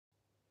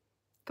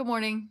Good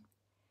morning.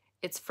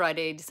 It's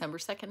Friday, December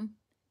 2nd.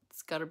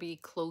 It's got to be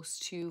close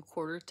to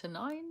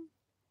 8:45.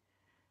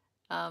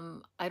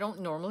 I don't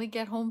normally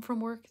get home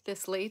from work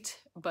this late,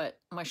 but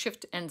my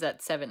shift ends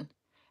at 7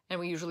 and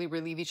we usually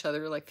relieve each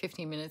other like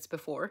 15 minutes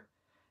before.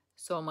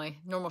 So my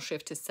normal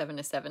shift is 7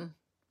 to 7,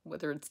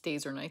 whether it's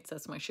days or nights,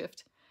 that's my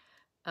shift.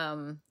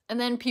 And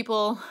then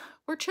people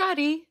were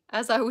chatty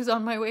as I was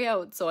on my way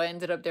out. So I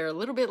ended up there a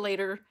little bit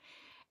later.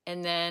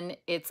 And then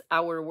it's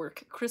our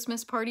work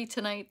Christmas party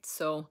tonight.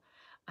 So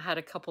I had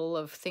a couple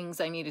of things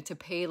I needed to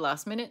pay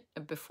last minute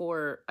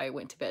before I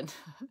went to bed.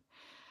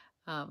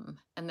 And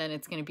then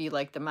it's going to be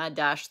like the mad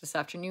dash this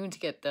afternoon to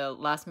get the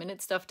last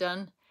minute stuff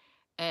done.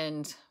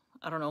 And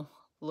I don't know,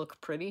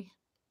 look pretty,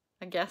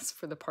 I guess,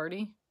 for the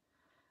party.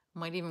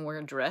 Might even wear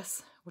a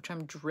dress, which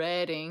I'm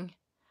dreading.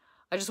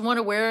 I just want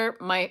to wear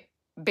my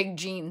big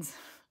jeans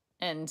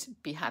and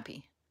be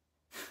happy.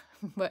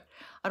 But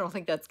I don't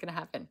think that's going to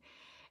happen.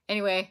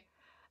 Anyway,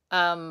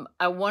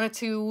 I wanted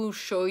to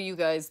show you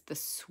guys the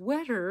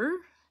sweater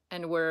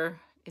and where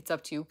it's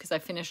up to because I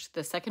finished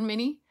the second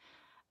mini.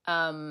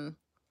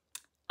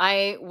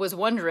 I was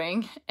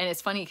wondering, and it's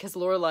funny because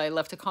Lorelai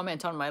left a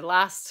comment on my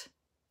last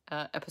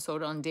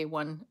episode on day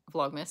 1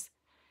 Vlogmas.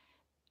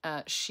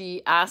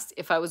 She asked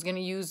if I was going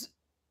to use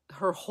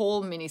her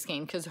whole mini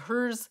skein because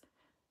hers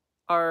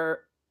are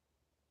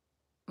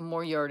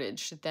more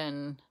yardage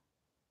than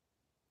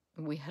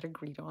we had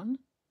agreed on.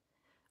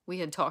 We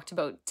had talked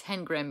about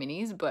 10 gram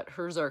minis, but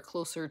hers are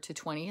closer to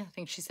 20. I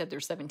think she said they're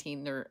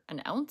 17. They're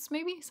an ounce,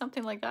 maybe,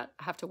 something like that.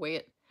 I have to weigh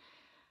it.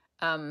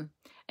 And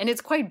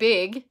it's quite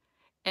big,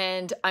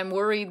 and I'm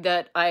worried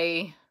that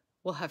I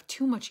will have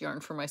too much yarn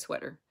for my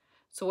sweater.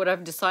 So what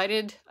I've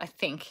decided, I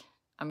think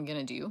I'm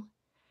gonna do,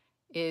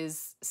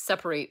 is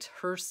separate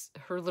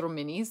her little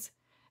minis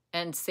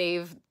and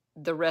save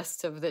the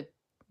rest of the,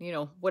 you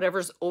know,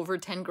 whatever's over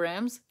 10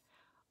 grams.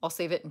 I'll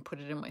save it and put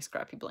it in my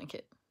scrappy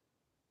blanket,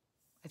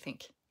 I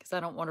think, because I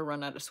don't want to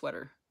run out of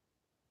sweater,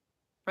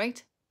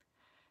 right?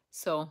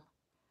 So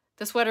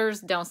the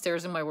sweater's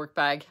downstairs in my work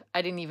bag.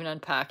 I didn't even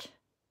unpack.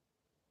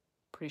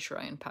 Pretty sure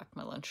I unpacked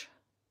my lunch,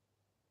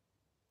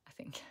 I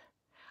think.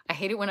 I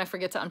hate it when I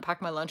forget to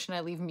unpack my lunch and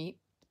I leave meat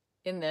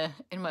in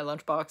my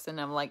lunchbox and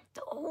I'm like,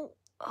 oh.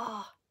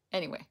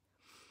 Anyway,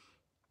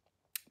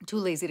 I'm too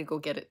lazy to go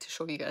get it to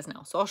show you guys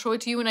now. So I'll show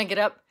it to you when I get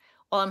up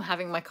while I'm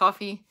having my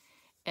coffee,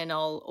 and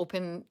I'll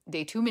open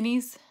day 2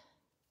 minis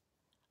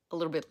a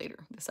little bit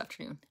later this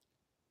afternoon.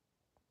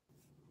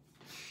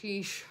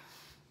 Sheesh.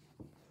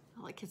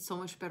 I like it so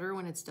much better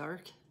when it's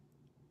dark.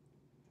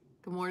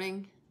 Good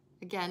morning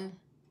again.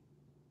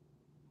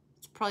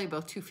 It's probably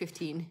about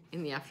 2:15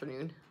 in the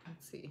afternoon.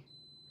 Let's see.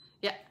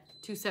 Yeah,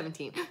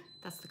 2:17.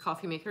 That's the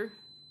coffee maker.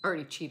 I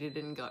already cheated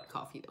and got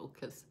coffee though,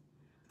 because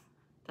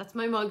that's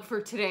my mug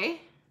for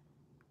today.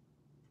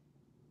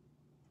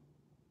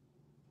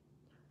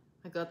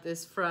 I got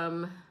this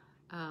from,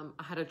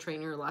 I had a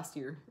trainer last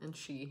year and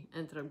she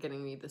ended up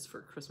getting me this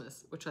for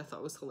Christmas, which I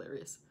thought was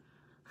hilarious.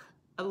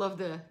 I love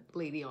the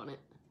lady on it.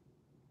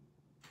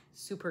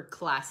 Super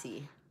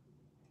classy.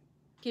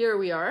 Here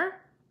we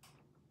are,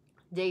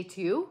 day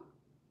 2.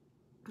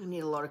 I need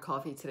a lot of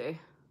coffee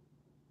today.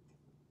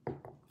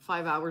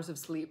 5 hours of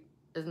sleep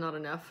is not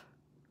enough.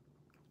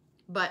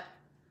 But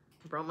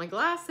I brought my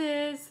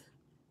glasses.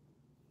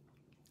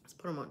 Let's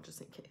put them on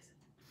just in case.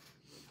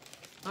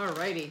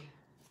 Alrighty.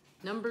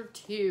 Number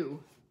 2.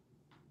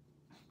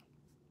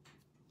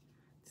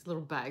 These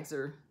little bags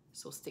are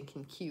so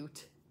stinking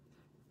cute.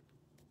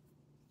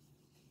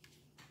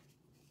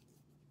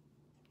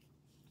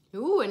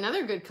 Ooh,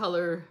 another good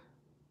color.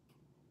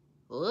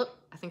 Oop,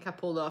 I think I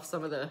pulled off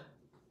some of the...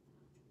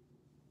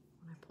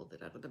 I pulled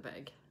it out of the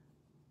bag.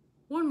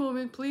 One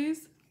moment,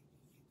 please.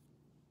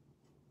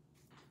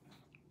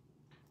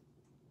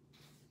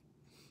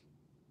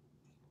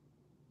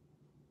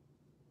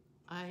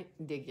 I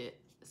dig it.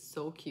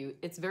 So cute.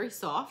 It's very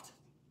soft.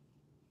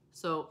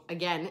 So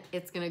again,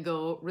 it's gonna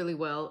go really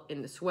well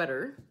in the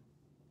sweater.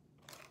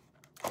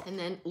 And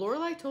then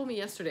Lorelai told me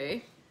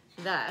yesterday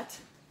that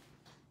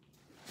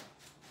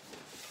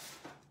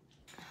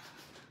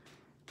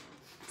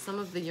some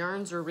of the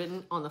yarns are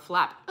written on the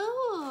flap.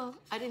 Oh,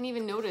 I didn't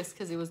even notice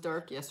because it was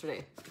dark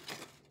yesterday.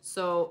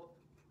 So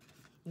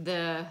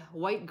the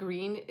white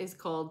green is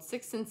called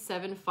 6 and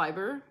 7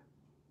 fiber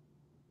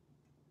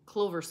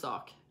clover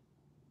sock.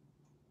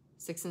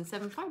 6 and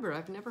 7 fiber.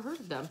 I've never heard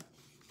of them.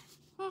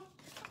 Well,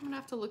 I'm gonna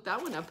have to look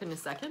that one up in a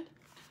second.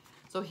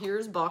 So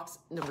here's box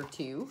number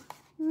 2.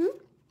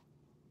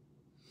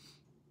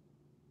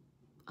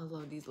 I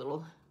love these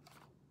little,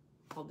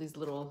 all these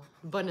little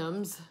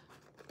bunums.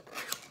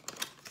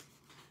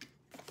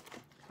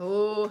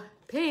 Oh,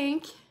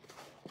 pink.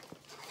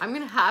 I'm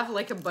gonna have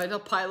like a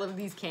pile of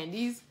these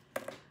candies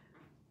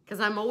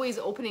because I'm always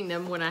opening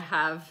them when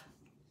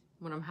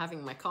I'm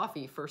having my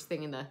coffee first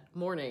thing in the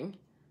morning.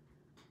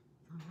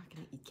 I'm not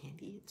gonna eat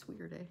candy, it's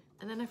weird, eh?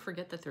 And then I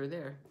forget that they're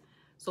there.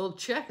 So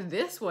check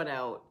this one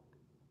out.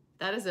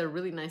 That is a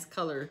really nice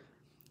color.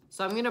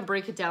 So I'm gonna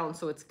break it down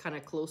so it's kind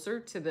of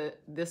closer to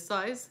this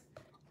size,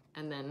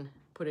 and then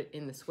put it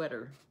in the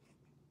sweater.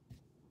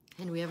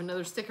 And we have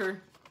another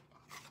sticker.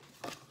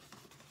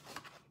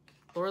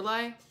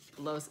 Lorelai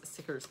loves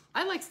stickers.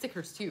 I like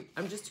stickers too.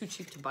 I'm just too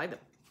cheap to buy them.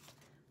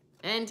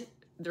 And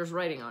there's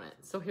writing on it.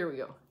 So here we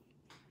go.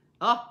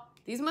 Oh,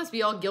 these must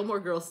be all Gilmore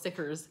Girls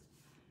stickers.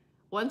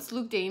 Once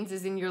Luke Danes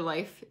is in your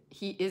life,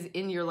 he is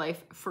in your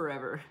life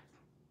forever.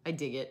 I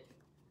dig it.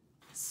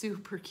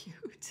 Super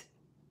cute.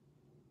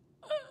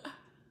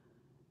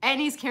 And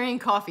he's carrying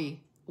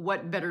coffee.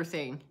 What better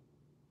thing?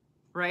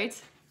 Right?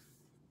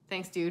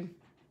 Thanks, dude.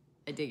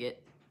 I dig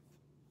it.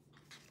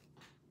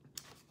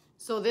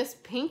 So this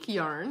pink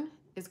yarn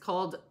is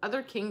called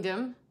Other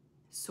Kingdom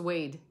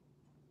Suede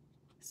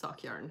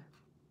sock yarn.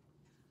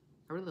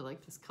 I really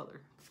like this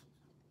color.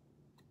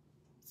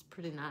 It's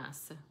pretty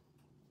nice.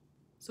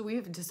 So we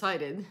have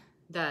decided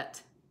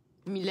that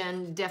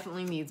Milan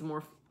definitely needs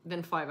more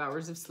than 5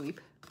 hours of sleep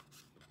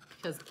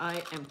because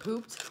I am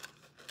pooped.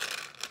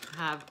 I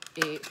have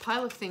a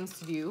pile of things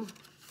to do.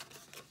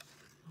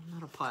 Well,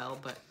 not a pile,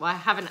 but, well, I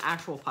have an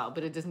actual pile,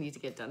 but it doesn't need to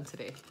get done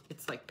today.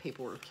 It's like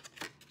paperwork.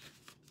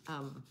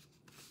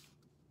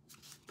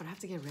 But I have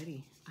to get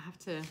ready. I have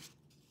to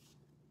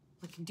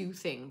like do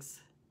things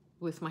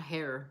with my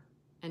hair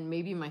and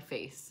maybe my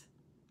face.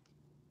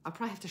 I'll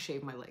probably have to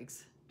shave my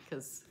legs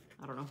because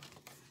I don't know.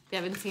 They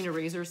haven't seen a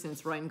razor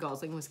since Ryan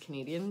Gosling was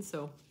Canadian,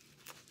 so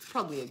it's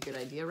probably a good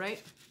idea,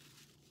 right?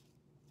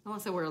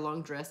 Unless I wear a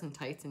long dress and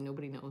tights and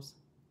nobody knows.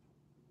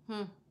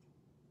 Coffee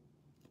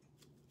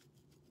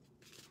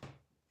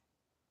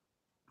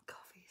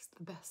is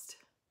the best.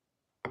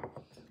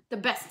 The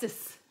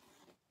bestest.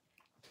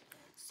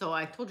 So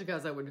I told you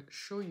guys I would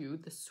show you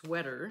the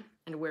sweater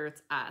and where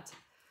it's at.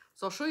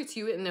 So I'll show it to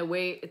you in the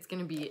way it's going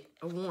to be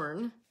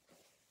worn.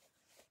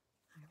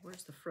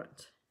 Where's the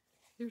front?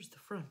 Here's the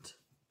front.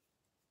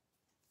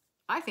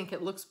 I think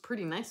it looks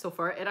pretty nice so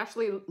far. It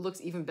actually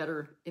looks even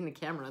better in the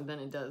camera than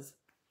it does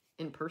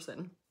in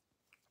person.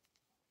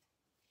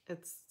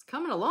 It's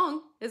coming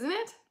along, isn't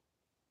it?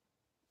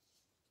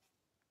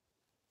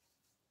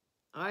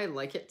 I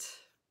like it.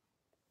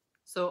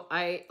 So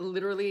I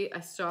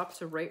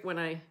stopped right when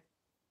I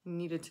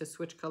needed to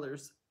switch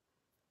colors.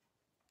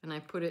 And I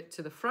put it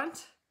to the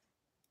front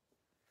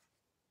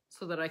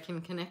so that I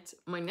can connect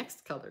my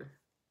next color.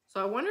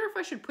 So I wonder if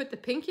I should put the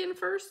pink in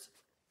first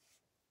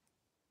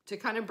to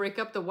kind of break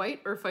up the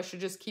white, or if I should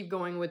just keep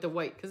going with the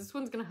white, because this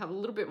one's going to have a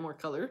little bit more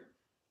color.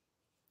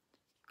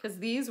 Because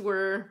this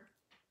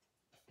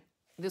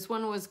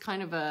one was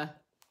kind of a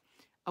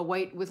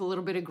white with a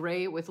little bit of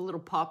gray with little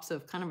pops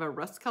of kind of a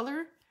rust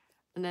color.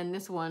 And then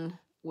this one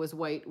was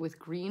white with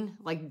green,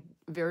 like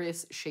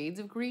various shades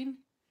of green.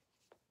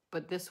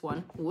 But this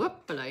one,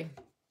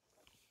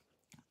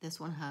 this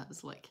one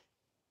has like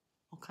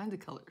all kinds of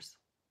colors.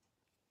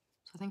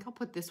 So I think I'll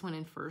put this one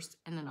in first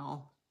and then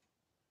I'll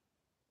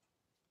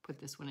put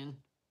this one in.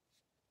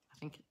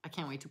 I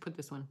can't wait to put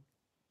this one.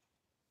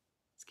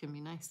 It's gonna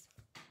be nice.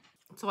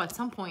 So at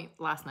some point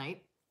last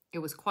night, it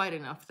was quiet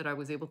enough that I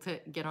was able to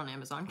get on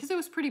Amazon because it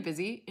was pretty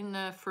busy in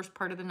the first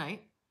part of the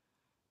night.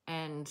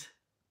 And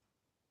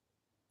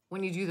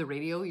when you do the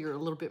radio, you're a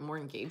little bit more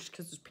engaged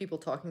because there's people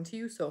talking to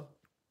you. So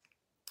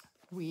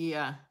we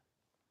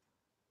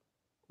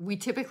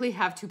typically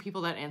have two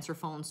people that answer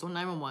phones, so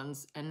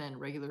 911s and then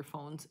regular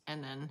phones,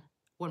 and then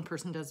one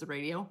person does the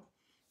radio.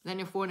 Then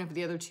if one of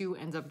the other two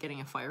ends up getting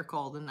a fire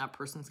call, then that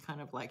person's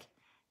kind of like,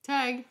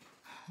 tag,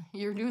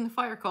 you're doing the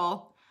fire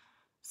call.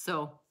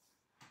 So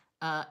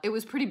it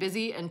was pretty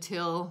busy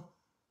until,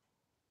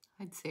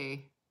 I'd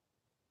say,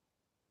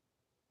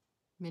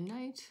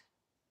 midnight,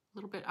 a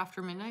little bit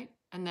after midnight.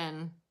 And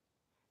then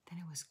it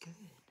was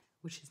good,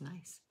 which is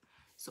nice.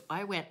 So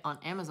I went on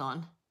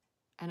Amazon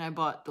and I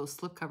bought those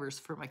slip covers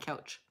for my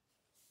couch.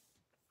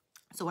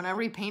 So when I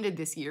repainted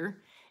this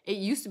year, it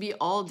used to be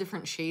all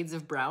different shades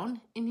of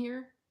brown in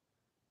here.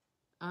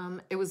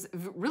 It was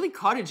really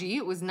cottagey.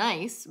 It was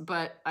nice,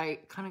 but I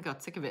kind of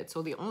got sick of it.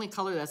 So the only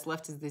color that's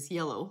left is this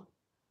yellow.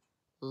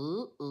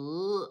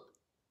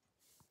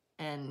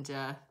 And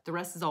the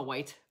rest is all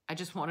white. I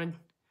just wanted,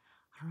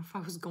 I don't know if I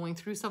was going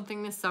through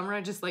something this summer.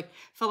 I just like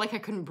felt like I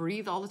couldn't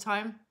breathe all the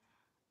time.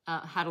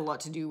 Had a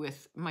lot to do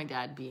with my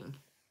dad being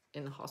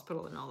in the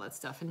hospital and all that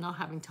stuff and not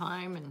having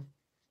time and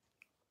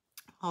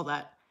all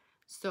that.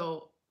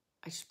 So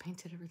I just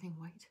painted everything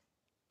white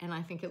and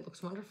I think it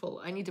looks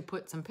wonderful. I need to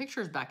put some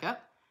pictures back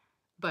up,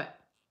 but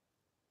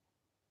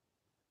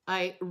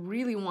I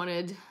really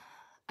wanted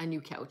a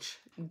new couch.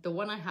 The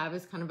one I have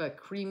is kind of a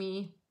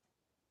creamy,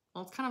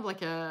 well, it's kind of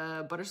like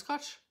a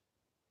butterscotch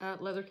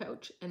leather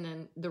couch, and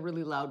then the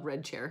really loud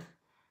red chair,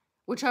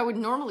 which I would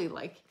normally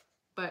like,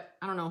 but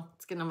I don't know,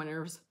 it's getting on my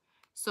nerves.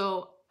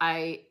 So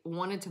I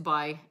wanted to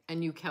buy a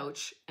new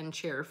couch and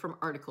chair from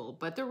Article,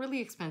 but they're really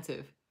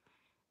expensive.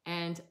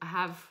 And I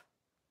have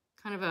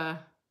kind of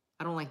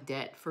I don't like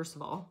debt, first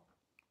of all,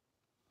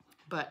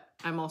 but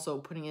I'm also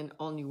putting in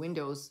all new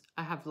windows.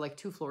 I have like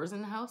 2 floors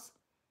in the house.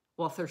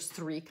 Well, there's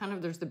 3, kind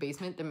of. There's the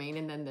basement, the main,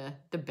 and then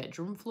the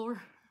bedroom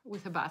floor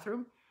with a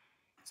bathroom.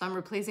 So I'm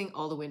replacing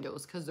all the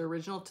windows because they're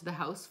original to the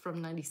house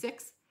from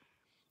 '96.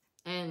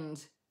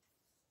 And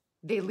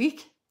they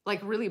leak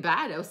like really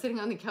bad. I was sitting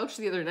on the couch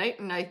the other night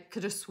and I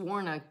could have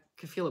sworn I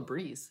could feel a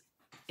breeze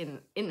in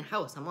the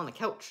house. I'm on the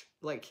couch,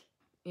 like,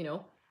 you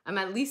know, I'm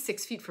at least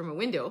 6 feet from a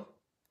window.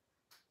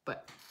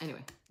 But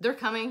anyway, they're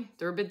coming.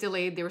 They're a bit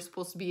delayed. They were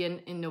supposed to be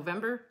in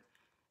November,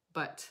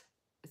 but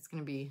it's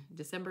going to be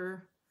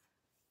December.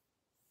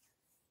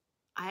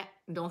 I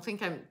don't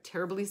think I'm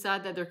terribly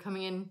sad that they're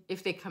coming in,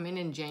 if they come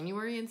in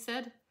January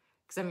instead,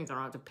 because that means I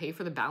don't have to pay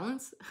for the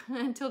balance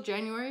until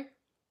January.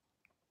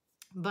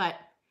 But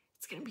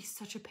it's going to be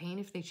such a pain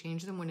if they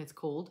change them when it's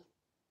cold.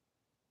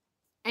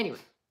 Anyway,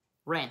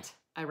 I'm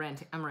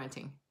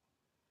ranting.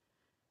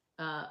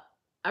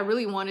 I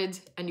really wanted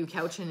a new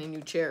couch and a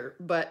new chair,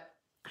 but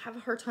I have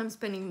a hard time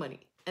spending money.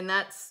 And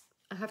that's,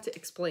 I have to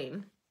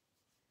explain,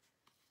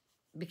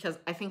 because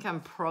I think I'm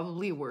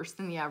probably worse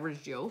than the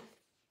average Joe,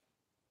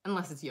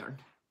 unless it's yarn,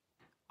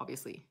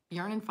 obviously.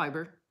 Yarn and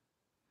fiber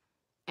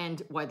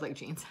and wide leg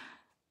jeans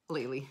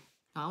lately.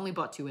 I only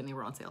bought 2 and they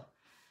were on sale.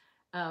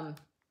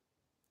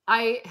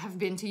 I have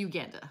been to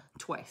Uganda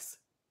twice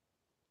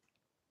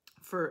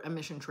for a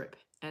mission trip,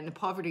 and the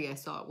poverty I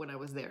saw when I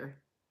was there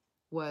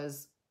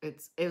was,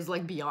 it was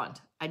like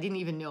beyond. I didn't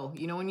even know.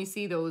 You know, when you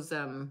see those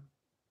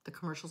the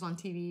commercials on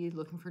TV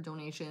looking for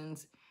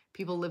donations,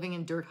 people living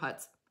in dirt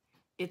huts,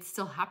 it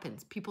still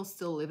happens. People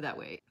still live that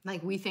way.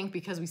 Like, we think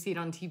because we see it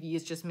on TV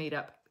it's just made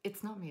up.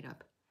 It's not made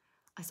up.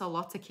 I saw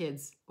lots of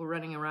kids were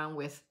running around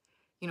with,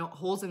 you know,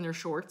 holes in their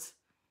shorts,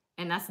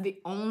 and that's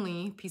the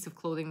only piece of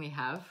clothing they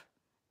have.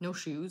 No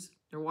shoes.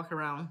 They're walking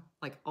around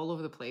like all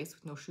over the place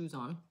with no shoes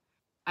on.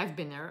 I've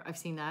been there. I've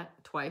seen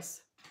that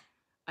twice.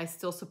 I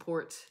still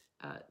support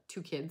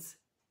 2 kids,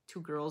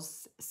 2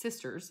 girls,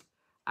 sisters,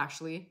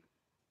 actually.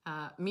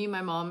 Me,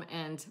 my mom,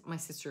 and my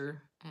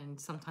sister, and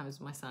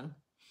sometimes my son.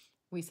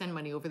 We send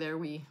money over there.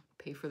 We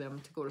pay for them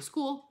to go to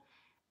school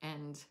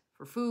and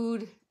for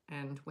food,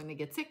 and when they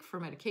get sick, for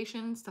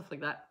medication, stuff like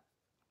that.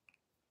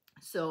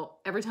 So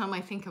every time I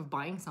think of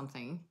buying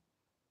something,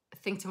 I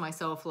think to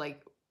myself,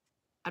 like,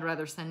 I'd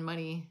rather send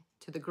money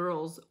to the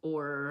girls,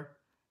 or,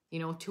 you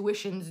know,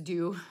 tuition's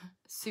due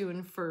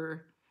soon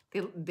for,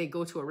 they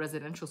go to a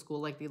residential school,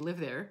 like they live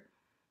there.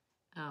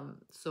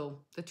 So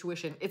the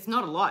tuition, it's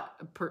not a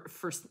lot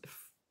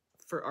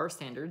for our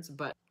standards,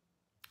 but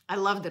I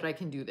love that I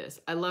can do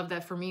this. I love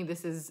that for me,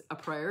 this is a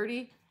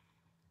priority.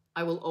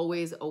 I will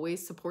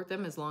always support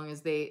them as long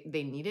as they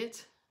need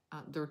it.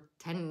 They're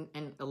 10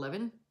 and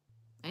 11.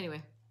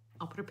 Anyway,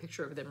 I'll put a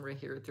picture of them right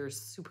here. They're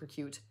super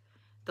cute.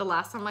 The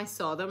last time I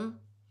saw them,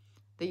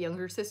 the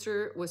younger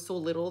sister was so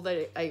little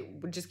that I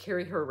would just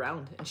carry her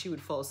around and she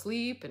would fall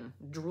asleep and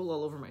drool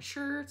all over my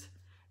shirt.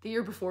 The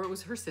year before, it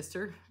was her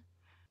sister.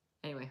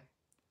 Anyway,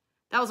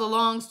 that was a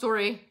long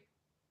story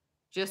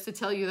just to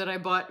tell you that I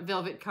bought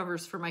velvet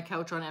covers for my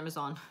couch on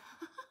Amazon.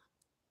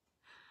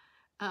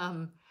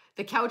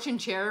 The couch and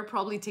chair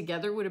probably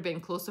together would have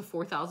been close to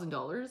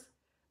 $4,000,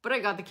 but I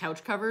got the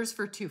couch covers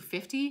for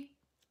 $250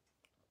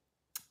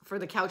 for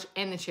the couch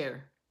and the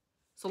chair.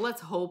 So let's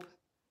hope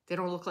they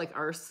don't look like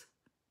arse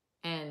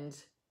and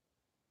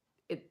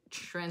it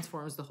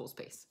transforms the whole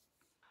space.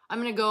 I'm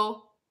gonna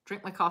go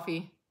drink my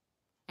coffee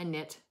and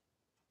knit.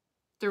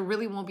 There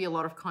really won't be a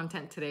lot of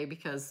content today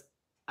because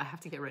I have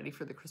to get ready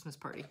for the Christmas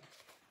party.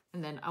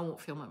 And then I won't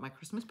film at my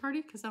Christmas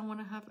party because I want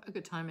to have a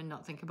good time and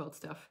not think about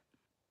stuff.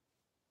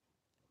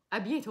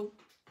 À bientôt.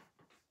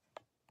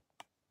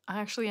 I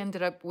actually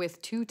ended up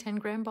with 2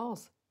 10-gram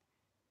balls.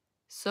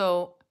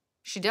 So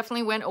she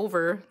definitely went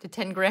over the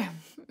 10-gram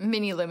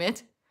mini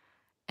limit.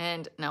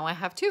 And now I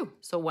have 2.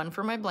 So 1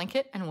 for my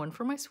blanket and 1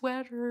 for my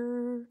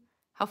sweater.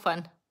 How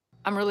fun.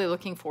 I'm really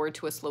looking forward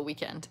to a slow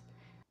weekend.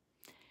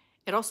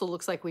 It also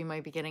looks like we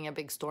might be getting a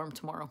big storm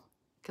tomorrow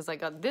because I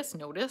got this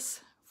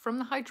notice from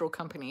the hydro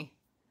company.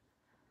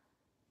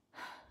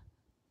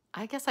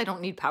 I guess I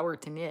don't need power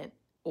to knit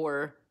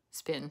or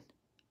spin.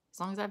 As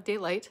long as I have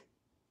daylight,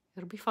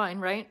 it'll be fine,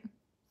 right?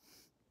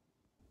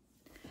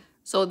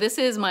 So this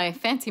is my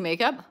fancy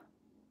makeup.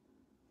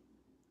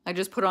 I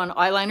just put on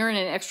eyeliner and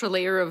an extra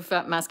layer of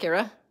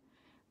mascara.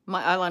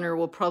 My eyeliner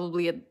will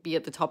probably be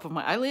at the top of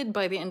my eyelid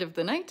by the end of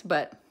the night,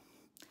 but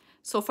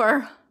so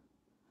far.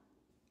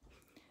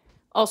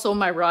 Also,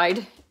 my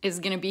ride is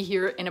gonna be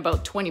here in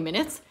about 20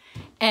 minutes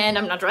and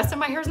I'm not dressed and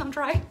my hair's not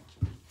dry.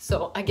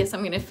 So I guess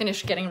I'm gonna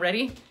finish getting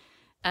ready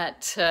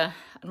at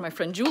my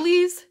friend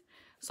Julie's.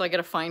 So I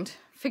gotta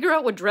figure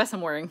out what dress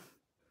I'm wearing.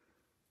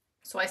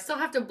 So I still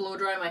have to blow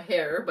dry my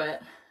hair,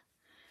 but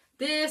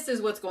this is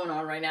what's going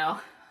on right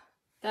now.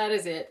 That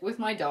is it with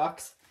my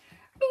docs.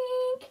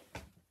 Bink.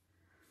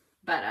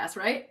 Badass,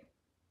 right?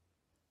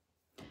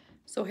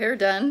 So hair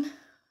done.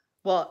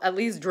 Well, at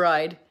least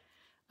dried.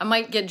 I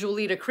might get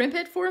Julie to crimp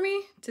it for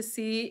me to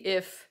see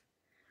if,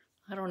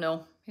 I don't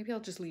know, maybe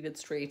I'll just leave it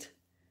straight.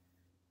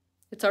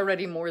 It's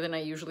already more than I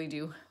usually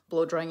do,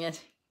 blow drying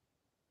it.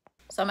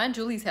 So I'm at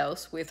Julie's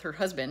house with her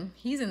husband.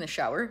 He's in the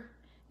shower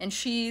and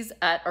she's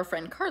at our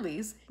friend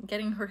Carly's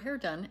getting her hair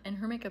done and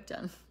her makeup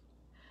done.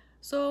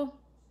 So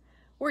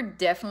we're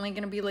definitely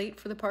gonna be late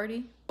for the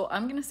party. So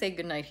I'm gonna say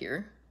goodnight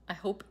here. I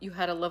hope you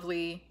had a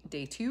lovely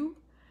day too.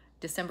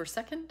 December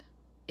 2nd.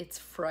 It's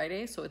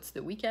Friday, so it's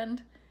the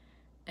weekend.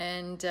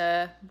 And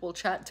we'll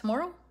chat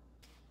tomorrow.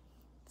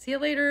 See you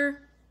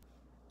later.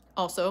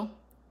 Also,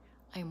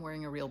 I am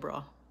wearing a real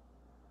bra.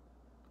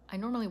 I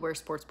normally wear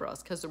sports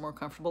bras because they're more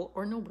comfortable,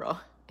 or no bra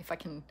if I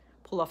can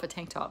pull off a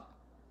tank top.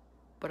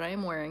 But I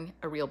am wearing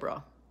a real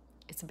bra.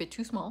 It's a bit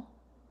too small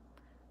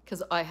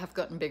because I have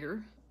gotten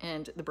bigger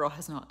and the bra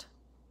has not.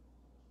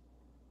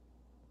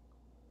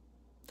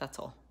 That's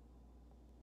all.